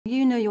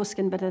You know your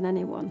skin better than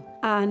anyone.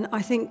 And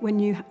I think when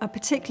you are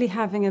particularly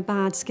having a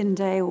bad skin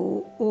day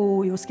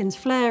or your skin's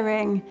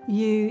flaring,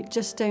 you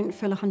just don't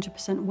feel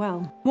 100%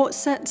 well. What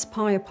sets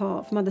Pai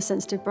apart from other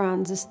sensitive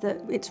brands is that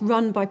it's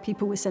run by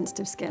people with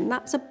sensitive skin.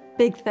 That's a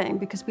big thing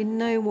because we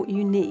know what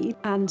you need.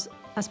 And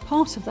as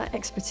part of that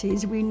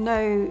expertise, we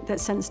know that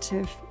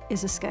sensitive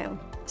is a scale.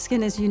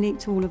 Skin is unique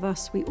to all of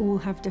us. We all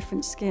have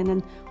different skin,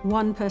 and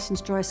one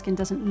person's dry skin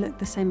doesn't look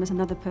the same as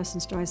another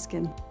person's dry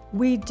skin.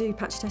 We do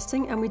patch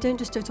testing, and we don't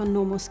just do it on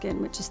normal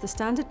skin, which is the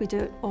standard. We do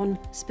it on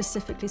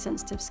specifically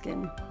sensitive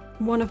skin.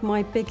 One of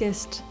my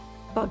biggest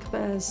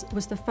bugbears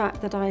was the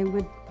fact that I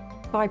would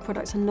buy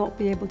products and not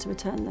be able to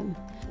return them.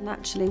 And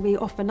actually, we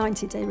offer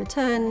 90-day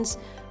returns,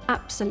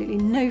 absolutely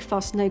no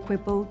fuss, no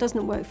quibble,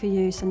 doesn't work for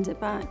you, send it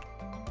back.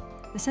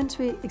 The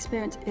sensory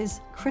experience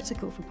is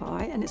critical for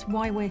Pai, and it's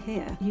why we're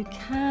here. You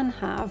can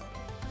have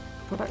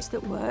products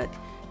that work,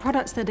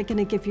 products that are going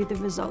to give you the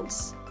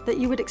results that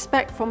you would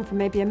expect from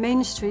maybe a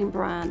mainstream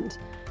brand,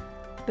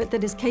 but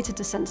that is catered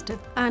to sensitive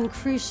and,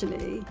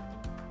 crucially,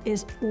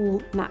 is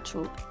all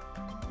natural.